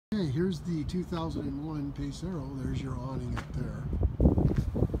here's the 2001 Pacearrow. There's your awning up there.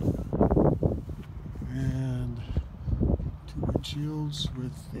 And two windshields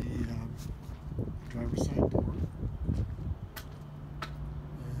with the driver's side door. And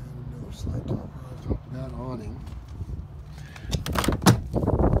another slide topper on top of that awning.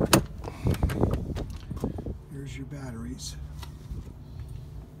 Here's your batteries.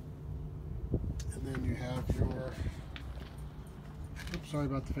 And then you have your, oops, sorry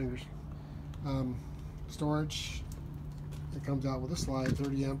about the fingers, storage. It comes out with a slide,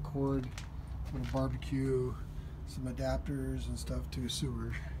 30 amp cord, with a barbecue, some adapters and stuff to a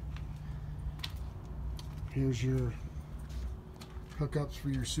sewer. Here's your hookups for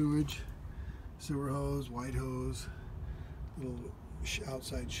your sewage, sewer hose, white hose, little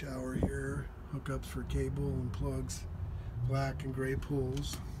outside shower here, hookups for cable and plugs, black and gray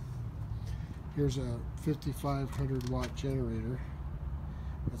pulls. Here's a 5500 watt generator.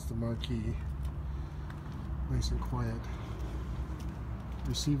 That's the marquee. Nice and quiet.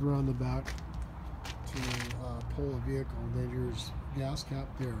 Receiver on the back to pull a vehicle. Then there's gas cap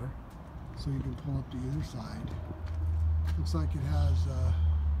there, so you can pull up to either side. Looks like it has a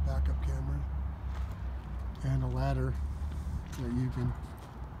backup camera and a ladder that you can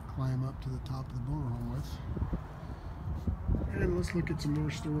climb up to the top of the motorhome with. And let's look at some more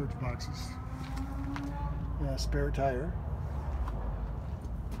storage boxes. Spare tire.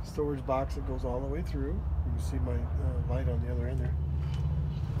 Storage box that goes all the way through. You can see my light on the other end there.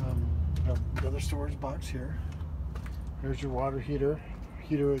 Another storage box here. There's your water heater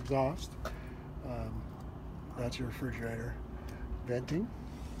exhaust. That's your refrigerator. Venting.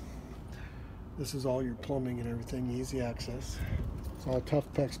 This is all your plumbing and everything, easy access. It's all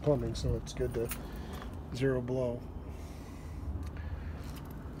Tough Pex plumbing, so it's good to zero below.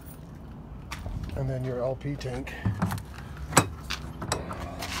 And then your LP tank. It's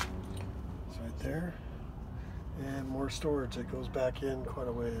right there. And more storage that goes back in quite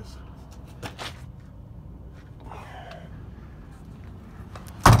a ways.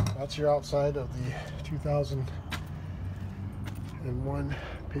 That's your outside of the 2001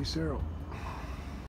 Pacearrow.